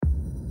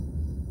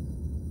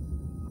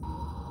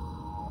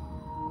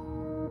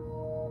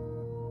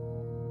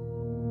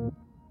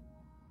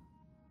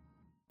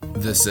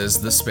This is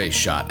The Space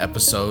Shot,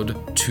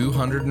 episode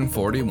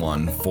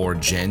 241 for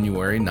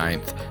January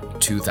 9th,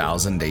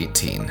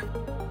 2018.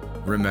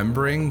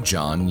 Remembering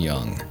John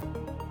Young.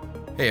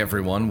 Hey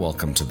everyone,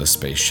 welcome to The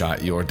Space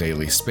Shot, your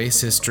daily space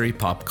history,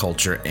 pop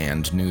culture,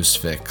 and news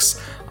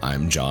fix.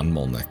 I'm John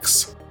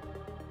Molnix.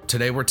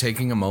 Today we're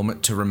taking a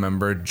moment to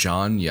remember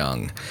John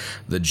Young,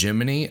 the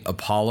Gemini,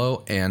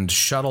 Apollo, and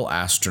Shuttle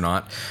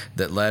astronaut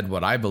that led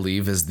what I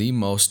believe is the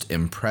most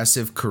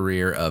impressive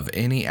career of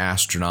any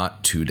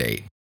astronaut to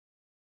date.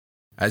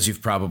 As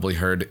you've probably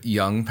heard,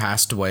 Young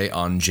passed away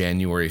on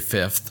January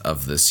 5th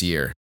of this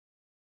year.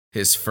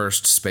 His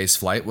first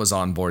spaceflight was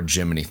on board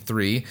Gemini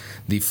 3,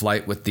 the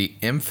flight with the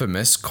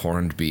infamous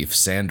corned beef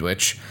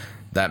sandwich.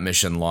 That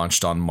mission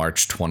launched on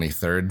March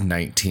 23rd,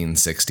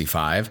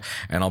 1965,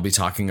 and I'll be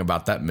talking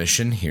about that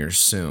mission here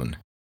soon.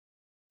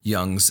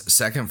 Young's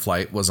second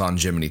flight was on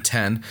Gemini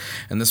 10,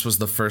 and this was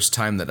the first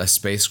time that a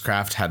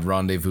spacecraft had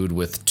rendezvoused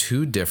with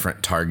two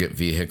different target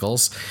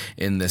vehicles,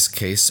 in this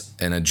case,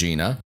 an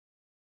Agena.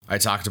 I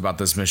talked about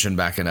this mission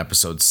back in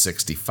episode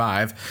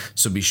 65,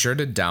 so be sure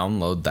to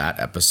download that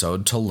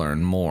episode to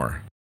learn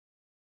more.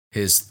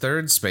 His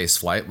third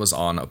spaceflight was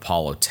on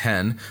Apollo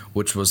 10,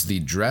 which was the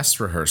dress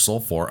rehearsal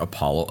for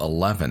Apollo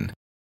 11.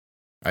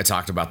 I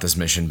talked about this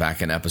mission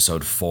back in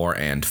episode 4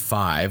 and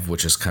 5,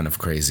 which is kind of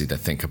crazy to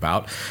think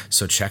about,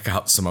 so check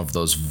out some of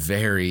those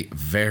very,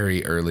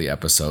 very early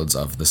episodes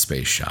of The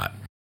Space Shot.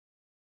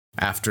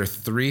 After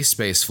 3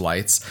 space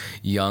flights,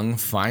 Young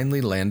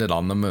finally landed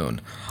on the moon.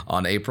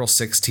 On April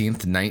 16,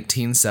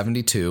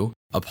 1972,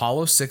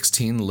 Apollo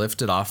 16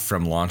 lifted off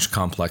from Launch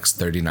Complex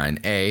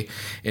 39A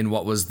in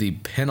what was the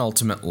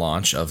penultimate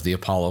launch of the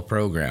Apollo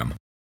program.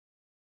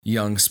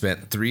 Young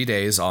spent 3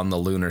 days on the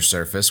lunar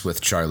surface with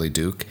Charlie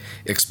Duke,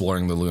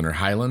 exploring the lunar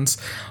highlands,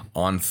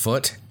 on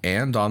foot,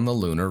 and on the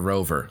lunar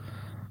rover.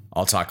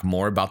 I'll talk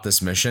more about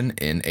this mission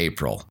in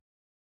April.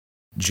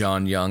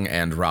 John Young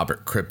and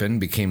Robert Crippen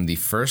became the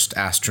first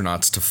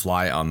astronauts to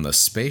fly on the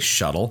Space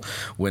Shuttle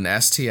when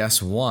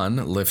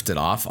STS-1 lifted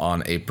off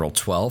on April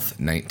 12,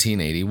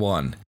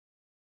 1981.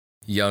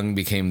 Young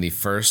became the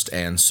first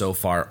and so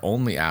far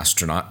only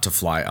astronaut to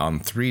fly on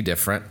 4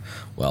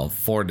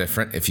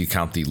 different if you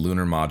count the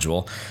lunar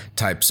module,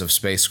 types of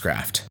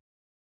spacecraft.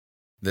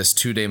 This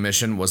 2-day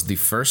mission was the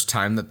first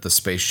time that the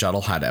Space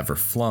Shuttle had ever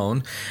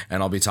flown,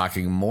 and I'll be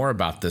talking more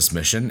about this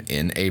mission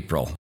in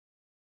April.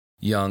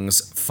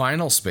 Young's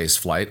final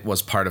spaceflight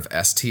was part of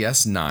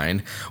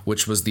STS-9,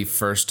 which was the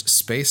first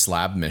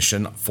Spacelab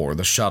mission for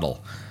the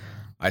shuttle.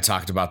 I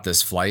talked about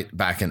this flight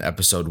back in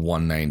episode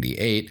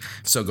 198,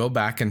 so go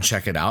back and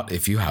check it out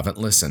if you haven't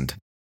listened.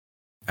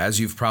 As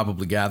you've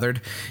probably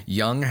gathered,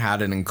 Young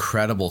had an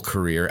incredible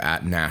career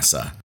at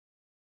NASA.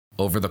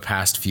 Over the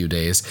past few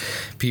days,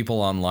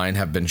 people online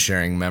have been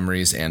sharing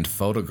memories and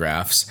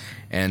photographs,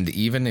 and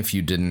even if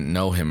you didn't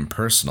know him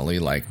personally,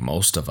 like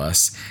most of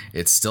us,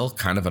 it's still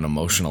kind of an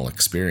emotional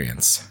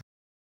experience.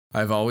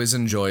 I've always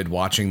enjoyed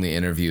watching the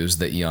interviews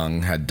that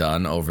Young had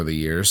done over the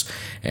years,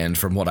 and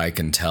from what I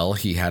can tell,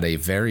 he had a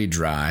very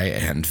dry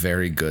and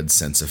very good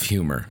sense of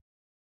humor.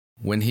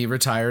 When he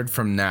retired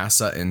from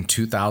NASA in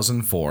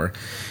 2004,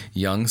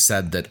 Young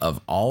said that of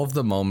all of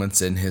the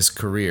moments in his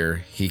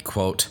career, he,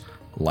 quote,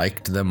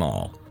 liked them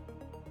all.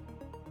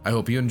 I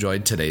hope you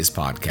enjoyed today's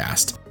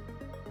podcast.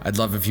 I'd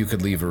love if you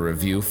could leave a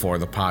review for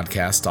the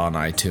podcast on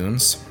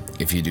iTunes.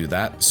 If you do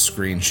that,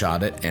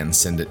 screenshot it and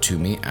send it to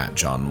me at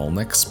John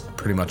Molnix,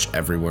 pretty much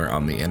everywhere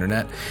on the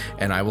internet,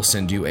 and I will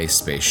send you a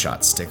Space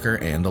Shot sticker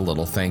and a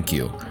little thank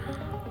you.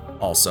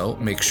 Also,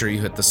 make sure you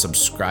hit the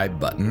subscribe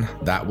button,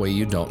 that way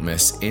you don't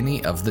miss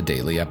any of the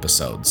daily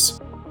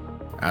episodes.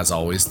 As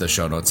always, the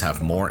show notes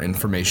have more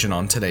information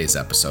on today's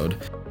episode.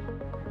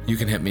 You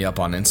can hit me up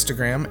on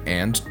Instagram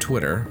and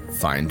Twitter.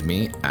 Find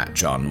me at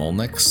John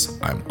Molnix.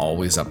 I'm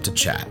always up to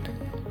chat.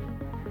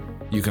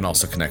 You can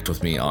also connect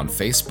with me on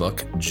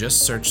Facebook.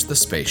 Just search The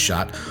Space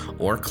Shot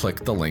or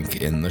click the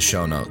link in the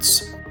show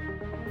notes.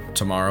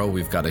 Tomorrow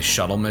we've got a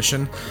shuttle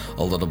mission,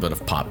 a little bit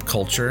of pop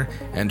culture,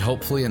 and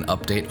hopefully an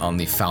update on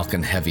the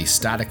Falcon Heavy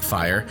static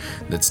fire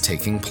that's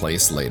taking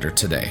place later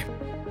today.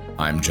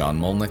 I'm John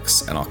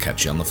Molnix, and I'll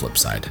catch you on the flip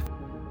side.